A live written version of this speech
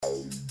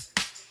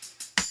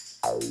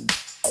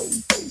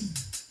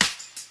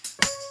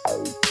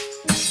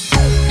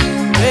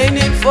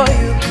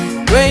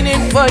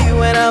Raining for you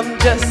when I'm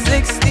just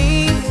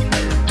 16.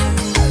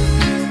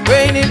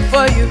 Raining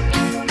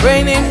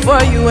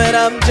for you when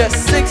I'm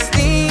just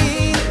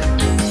 16.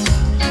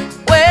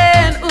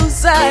 When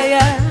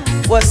Uzziah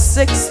was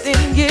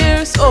 16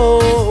 years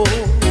old,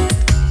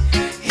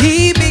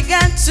 he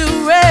began to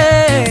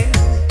reign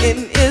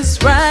in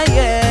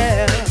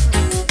Israel.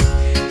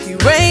 He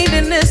reigned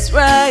in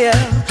Israel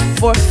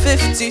for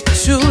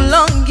 52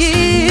 long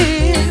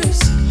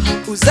years.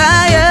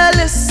 Uzziah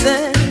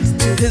listened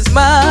to his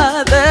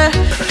mother.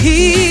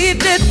 He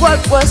did what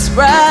was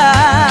right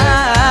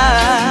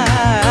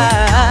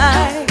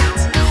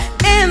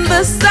in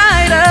the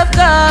sight of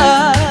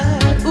God.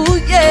 Ooh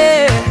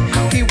yeah,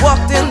 he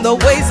walked in the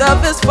ways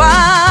of his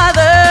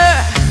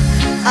father.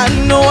 I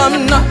know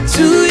I'm not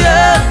too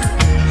young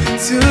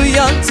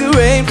to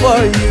reign for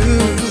you.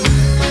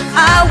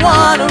 I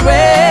wanna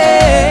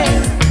reign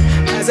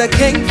as a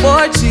king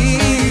for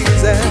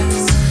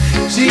Jesus.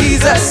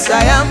 Jesus,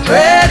 I am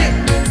ready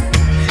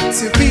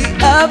to be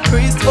a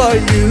priest for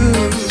you.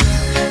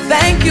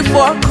 Thank you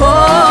for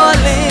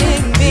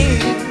calling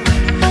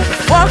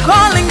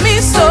me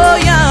so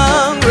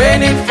young.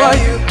 Reigning for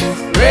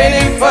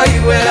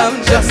you when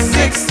I'm just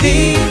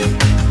 16.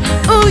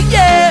 Oh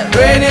yeah,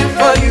 reigning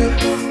for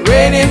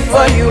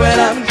you when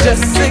I'm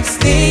just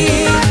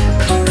 16.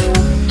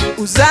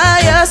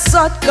 Uzziah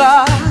sought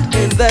God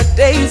in the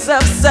days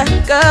of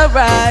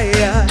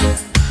Zechariah,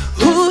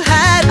 who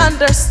had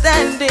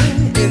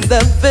understanding in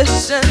the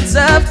visions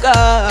of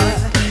God.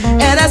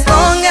 And as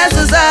long as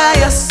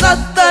Uzziah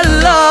sought the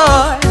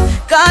Lord,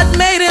 God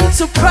made him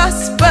to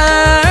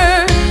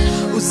prosper.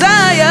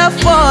 Uzziah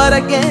fought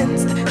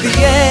against the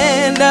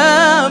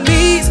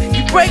enemies.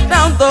 He break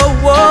down the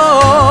walls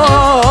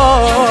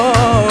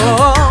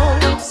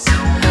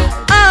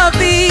of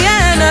the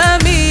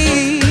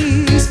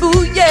enemies.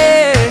 Ooh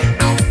yeah,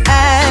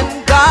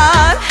 and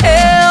God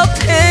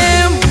helped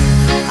him.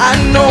 I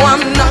know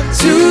I'm not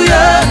too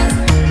young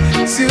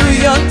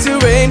to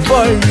reign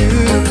for you.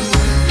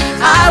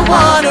 I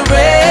wanna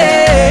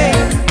reign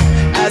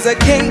as a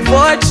king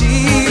for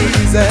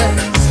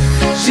Jesus.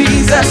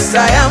 Jesus,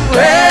 I am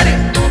ready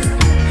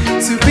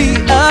to be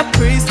a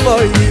priest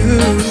for you.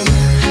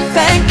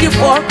 Thank you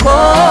for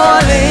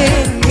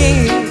calling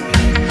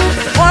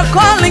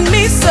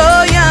me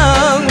so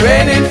young.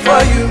 Reigning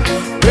for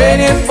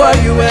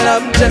you when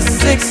I'm just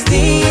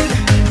 16.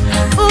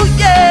 Oh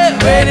yeah,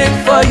 reigning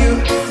for you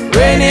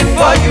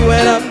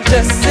when I'm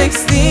just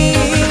 16.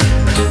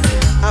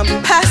 I'm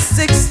past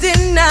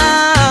 16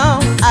 now.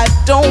 I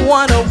don't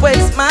wanna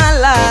waste my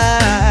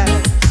life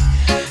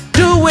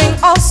doing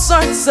all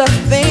sorts of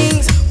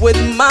things with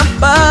my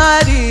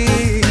body.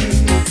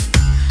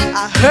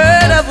 I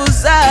heard of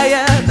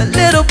Uzziah, the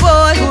little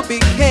boy who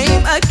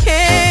became a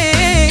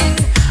king.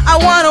 I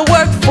wanna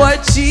work for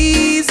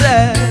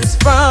Jesus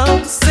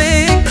from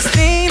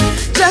 16,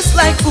 just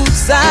like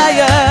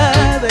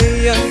Uzziah, the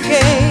young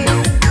king.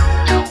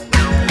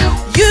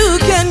 You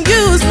can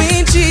use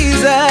me,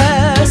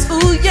 Jesus,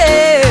 ooh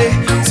yeah,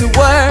 to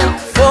work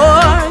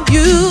for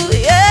you,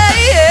 yeah,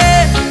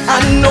 yeah. I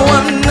know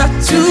I'm not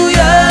too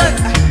young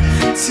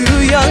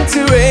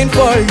to reign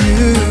for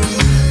you.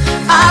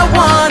 I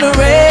wanna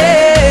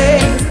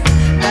reign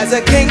as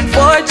a king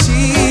for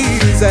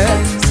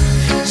Jesus.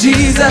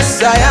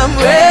 Jesus, I am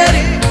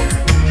ready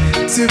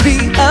to be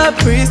a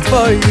priest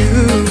for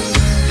you.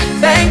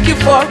 Thank you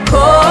for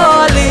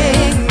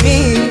calling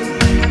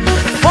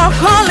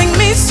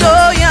me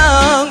so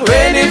young.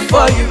 Reigning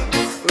for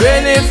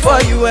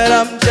you when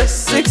I'm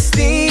just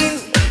 16.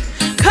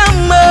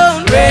 Come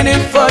on,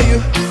 reigning for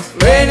you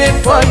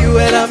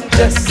when I'm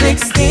just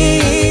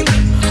 16.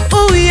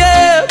 Oh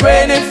yeah,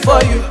 reigning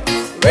for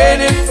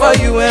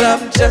you when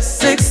I'm just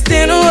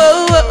 16.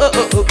 Ooh,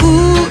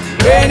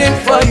 reigning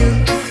for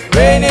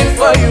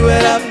you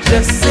when I'm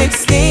just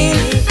 16.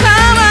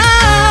 Come on.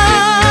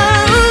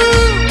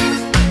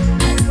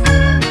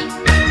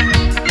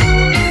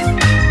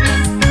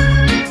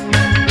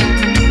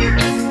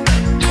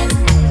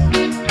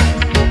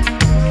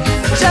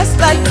 Just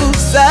like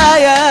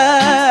Uzziah,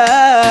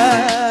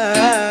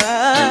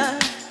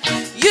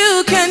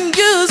 you can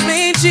use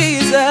me,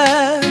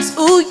 Jesus,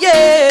 ooh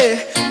yeah,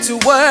 to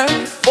work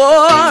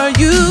for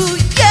you,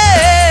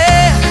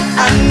 yeah.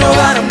 I know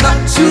that I'm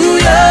not too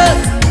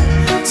young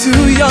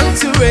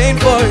to reign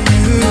for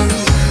you.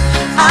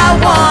 I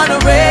wanna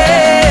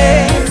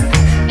reign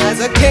as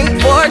a king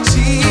for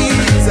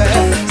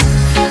Jesus.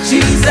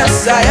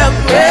 Jesus, I am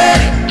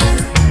ready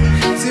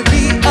to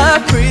be a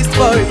priest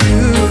for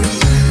you.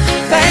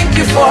 Thank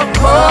you for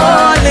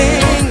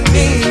calling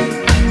me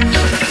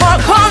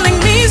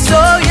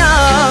so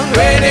young.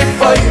 Reigning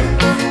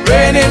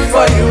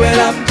for you when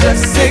I'm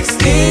just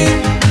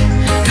 16.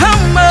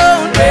 Come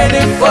on,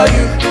 reigning for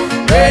you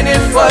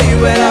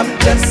when I'm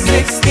just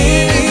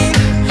 16.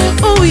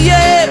 Oh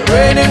yeah,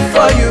 reigning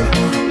for you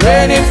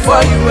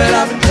when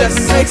I'm just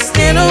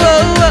 16.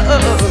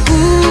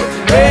 Ooh,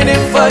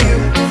 reigning for you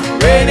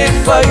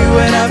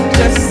when I'm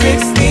just 16.